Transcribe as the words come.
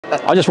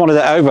I just wanted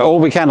it over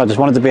all weekend. I just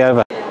wanted to be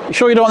over. You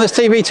sure you don't want this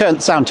TV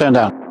sound turned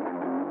down?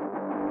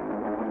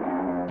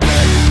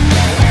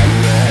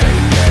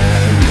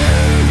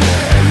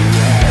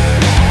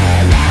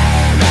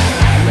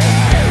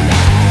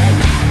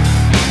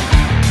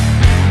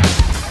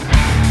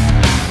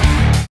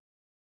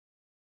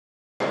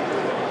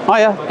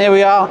 Hiya, here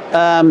we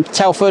are,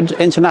 Telford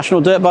International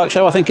Dirt Bike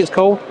Show, I think it's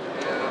called.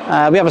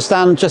 We have a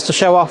stand just to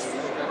show off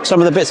some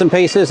of the bits and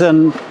pieces,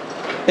 and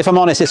if I'm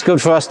honest, it's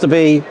good for us to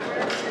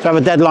have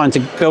a deadline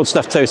to build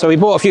stuff too. So we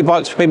bought a few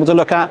bikes for people to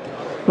look at.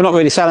 We're not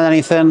really selling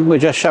anything, we're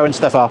just showing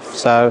stuff off.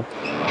 So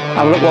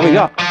have a look what we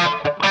got.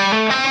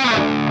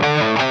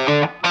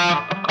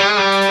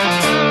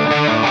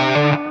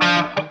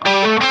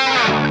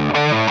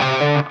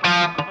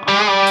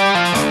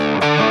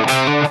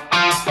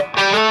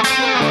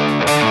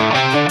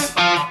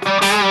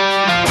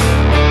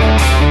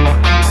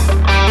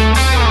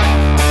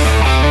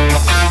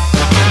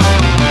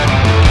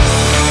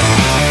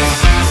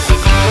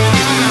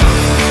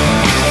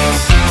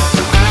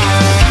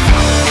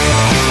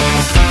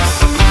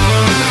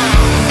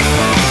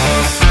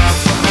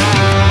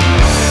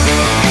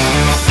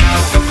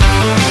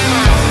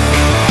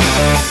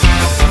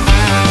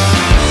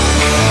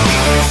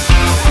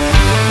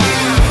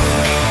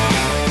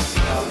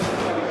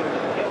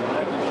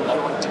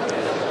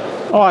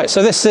 Alright,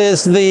 so this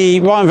is the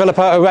Ryan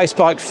Villopoto race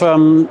bike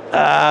from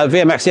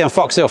VMXdN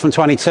Foxhill from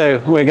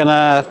 22. We're going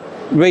to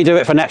redo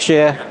it for next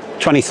year,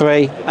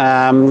 23,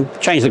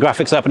 change the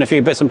graphics up in a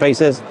few bits and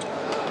pieces.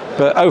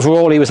 But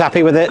overall he was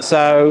happy with it,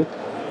 so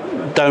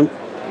don't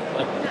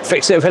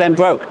fix it if it ain't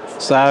broke.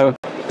 So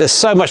there's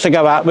so much to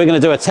go at. We're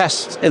going to do a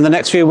test in the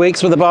next few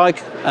weeks with the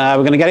bike. We're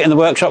going to get it in the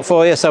workshop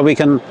for you so we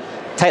can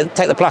take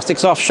the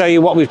plastics off, show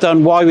you what we've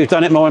done, why we've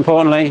done it more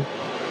importantly.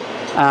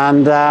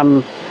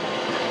 And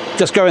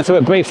just going through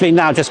it briefly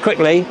now, just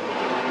quickly,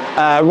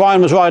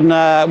 Ryan was riding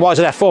a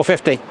YZF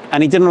 450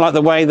 and he didn't like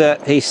the way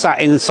that he sat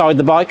inside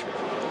the bike.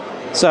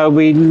 So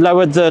we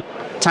lowered the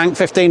tank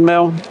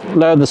 15mm,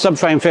 lowered the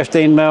subframe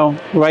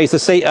 15mm, raised the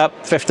seat up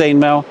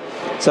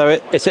 15mm, so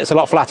it sits a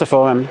lot flatter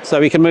for him, so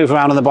he can move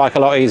around on the bike a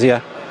lot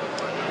easier.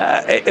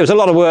 It was a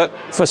lot of work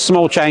for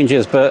small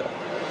changes, but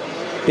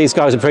these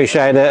guys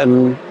appreciate it,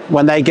 and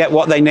when they get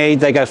what they need,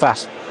 they go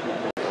fast.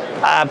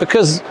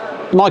 Because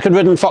Mike had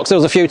ridden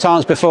Foxhills a few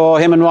times before,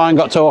 him and Ryan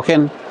got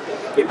talking,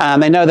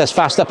 and they know there's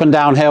fast up and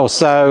down hills,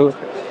 so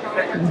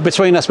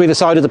between us we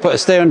decided to put a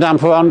steering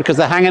damper on because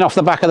they're hanging off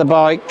the back of the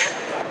bike,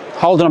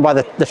 holding them by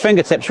the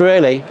fingertips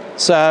really.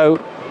 So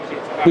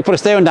we put a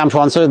steering damper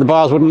on so the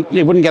bars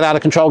wouldn't get out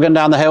of control going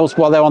down the hills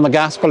while they're on the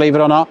gas, believe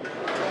it or not.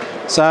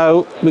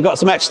 So we got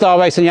some X-Star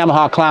Racing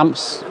Yamaha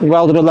clamps,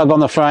 welded a lug on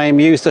the frame,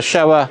 used a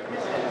Showa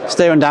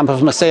steering damper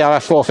from a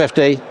CRF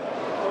 450,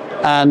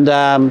 and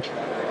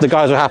the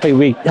guys were happy.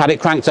 We had it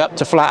cranked up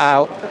to flat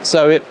out,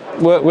 so it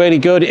worked really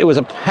good. It was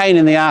a pain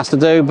in the ass to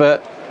do,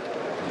 but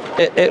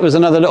it was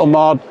another little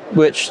mod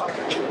which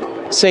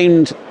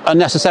seemed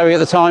unnecessary at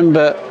the time,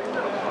 but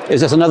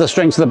it's just another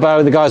string to the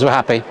bow. The guys were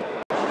happy.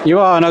 You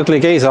are an ugly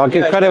geezer. I'll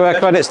give credit where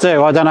credit's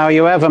due. I don't know how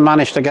you ever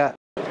managed to get.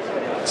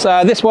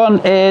 So this one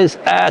is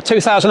a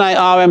 2008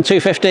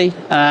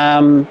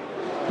 RM250.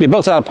 We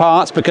built it out of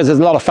parts because there's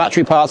a lot of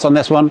factory parts on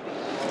this one.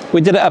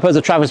 We did it up as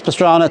a Travis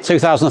Pastrana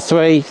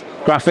 2003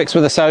 graphics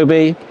with a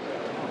Sobe.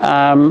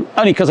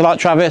 Only because I like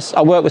Travis.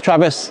 I worked with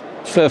Travis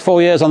for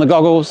 4 years on the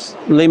goggles.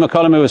 Lee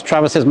McCullum, who was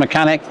Travis's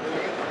mechanic,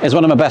 is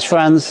one of my best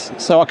friends.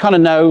 So I kind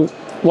of know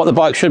what the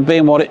bike should be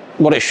and what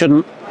it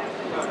shouldn't.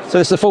 So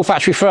this is a full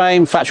factory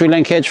frame, factory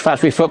linkage,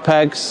 factory foot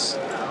pegs,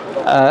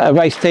 a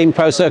race team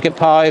pro circuit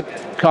pipe,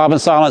 carbon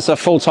silencer,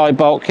 full tie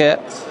bolt kit,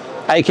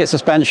 A-kit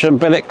suspension,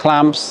 billet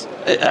clamps,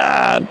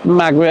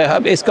 mag rear.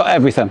 It's got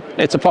everything.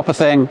 It's a proper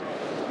thing.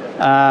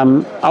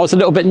 I was a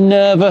little bit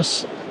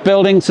nervous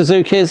building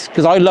Suzukis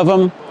because I love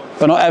them,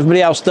 but not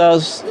everybody else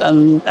does,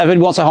 and everybody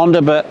wants a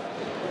Honda, but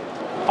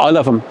I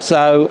love them.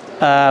 So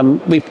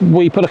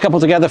we put a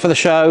couple together for the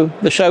show.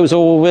 The show's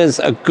always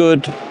a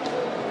good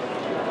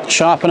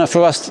sharpener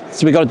for us,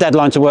 so we got a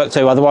deadline to work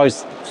to,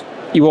 otherwise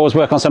you always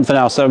work on something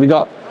else. So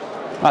I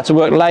had to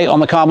work late on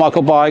the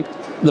Carmichael bike.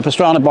 The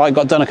Pastrana bike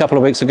got done a couple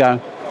of weeks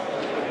ago,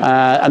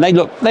 and they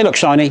look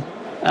shiny.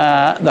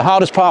 The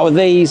hardest part with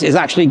these is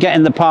actually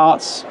getting the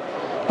parts,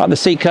 like the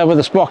seat cover,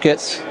 the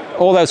sprockets.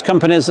 All those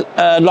companies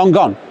are long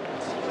gone,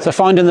 so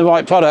finding the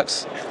right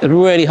products is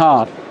really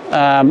hard.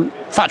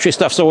 Factory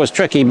stuff's always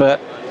tricky, but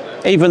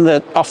even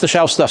the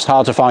off-the-shelf stuff's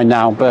hard to find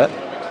now. But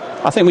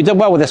I think we did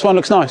well with this one.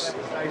 Looks nice.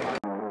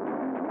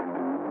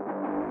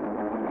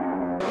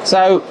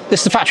 So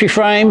this is the factory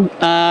frame,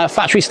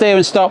 factory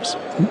steering stops.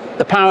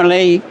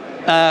 Apparently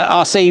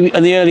RC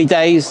in the early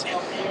days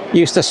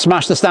used to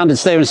smash the standard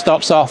steering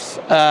stops off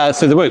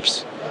through the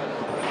roofs.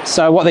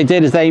 So what they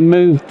did is they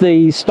moved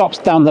the stops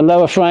down the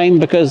lower frame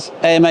because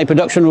AMA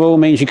production rule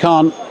means you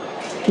can't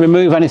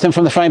remove anything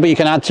from the frame, but you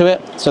can add to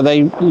it. So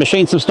they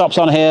machined some stops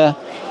on here,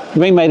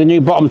 remade a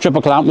new bottom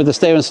triple clamp with the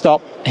steering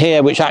stop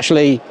here, which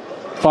actually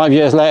 5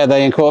 years later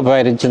they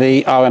incorporated to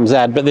the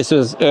RMZ, but this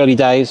was early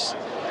days.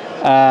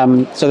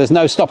 So there's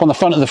no stop on the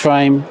front of the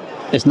frame.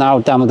 It's now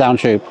down the down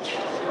tube.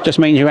 Just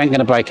means you ain't going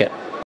to break it.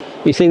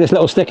 You see this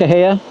little sticker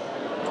here?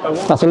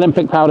 That's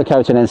Olympic powder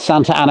coating in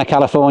Santa Ana,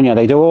 California.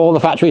 They do all the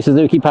factory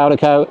Suzuki powder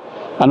coat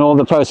and all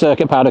the Pro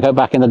Circuit powder coat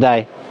back in the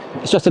day.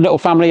 It's just a little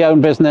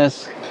family-owned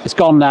business. It's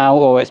gone now,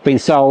 or it's been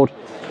sold.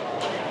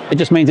 It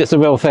just means it's the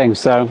real thing,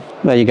 so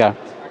there you go.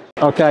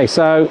 Okay,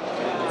 so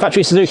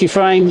factory Suzuki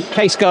frame,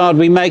 case guard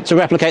we make to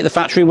replicate the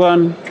factory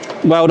one.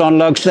 Weld-on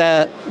lugs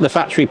there, the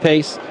factory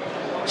piece.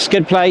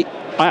 Skid plate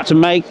I had to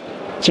make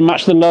to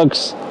match the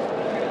lugs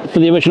for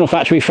the original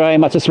factory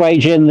frame. I had to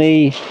swage in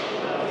the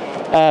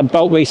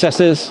bolt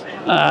recesses.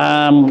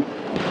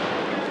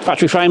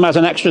 Factory frame has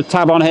an extra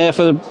tab on here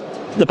for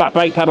the back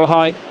brake pedal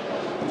height.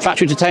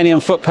 Factory titanium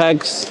foot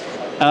pegs,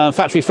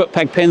 factory foot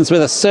peg pins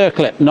with a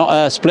circlip, not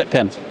a split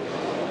pin.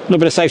 A little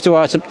bit of safety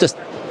wire, just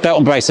belt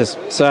and braces.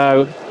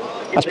 So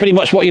that's pretty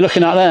much what you're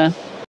looking at there.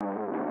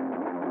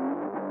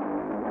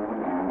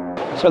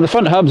 So the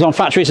front hubs on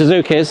factory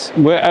Suzukis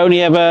were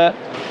only ever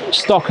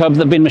stock hubs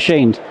that have been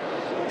machined.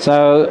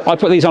 So I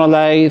put these on a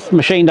lathe,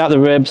 machined out the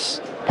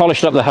ribs,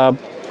 polished up the hub,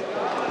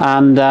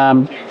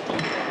 and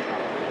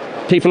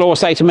people always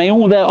say to me,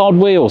 oh, they're odd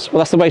wheels. Well,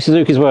 that's the way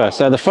Suzukis were.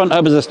 So the front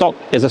hub is a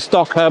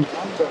stock hub,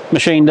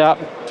 machined up,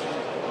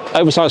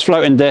 oversized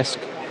floating disc,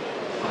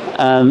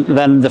 and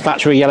then the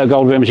factory yellow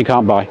gold rims you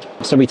can't buy.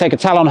 So we take a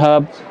talon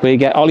hub, we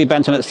get Ollie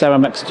Benton at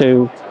Ceramics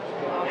to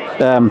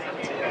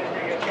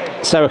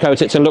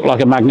Cerakote it to look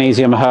like a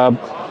magnesium hub.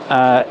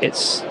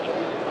 It's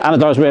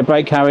anodized rear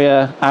brake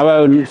carrier, our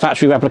own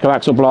factory replica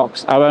axle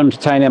blocks, our own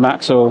titanium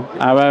axle,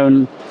 our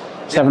own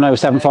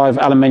 7075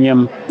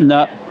 aluminium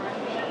nut,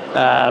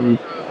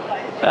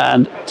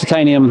 and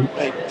titanium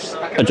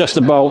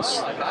adjuster bolts,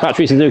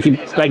 factory Suzuki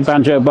brake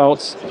banjo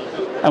bolts,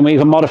 and we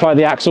even modify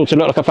the axle to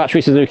look like a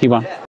factory Suzuki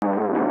one.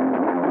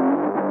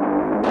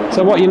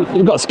 So what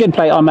you've got skid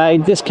plate I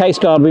made, this case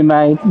guard we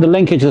made, the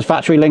linkage is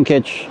factory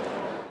linkage.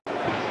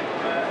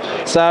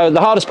 So the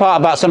hardest part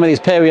about some of these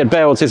period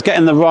builds is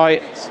getting the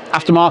right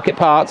aftermarket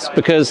parts,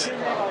 because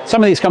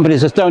some of these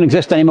companies just don't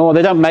exist anymore.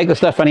 They don't make the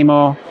stuff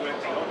anymore.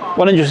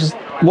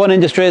 One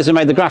industry is who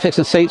made the graphics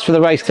and seats for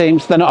the race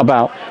teams. They're not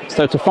about.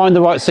 So to find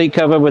the right seat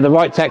cover with the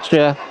right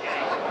texture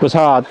was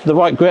hard. The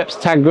right grips,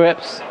 tag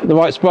grips, the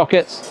right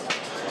sprockets.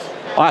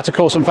 I had to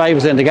call some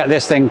favours in to get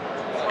this thing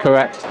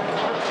correct.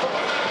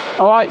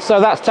 All right,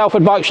 so that's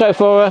Telford Bike Show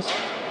for us.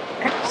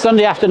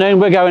 Sunday afternoon,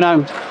 we're going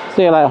home.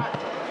 See you later.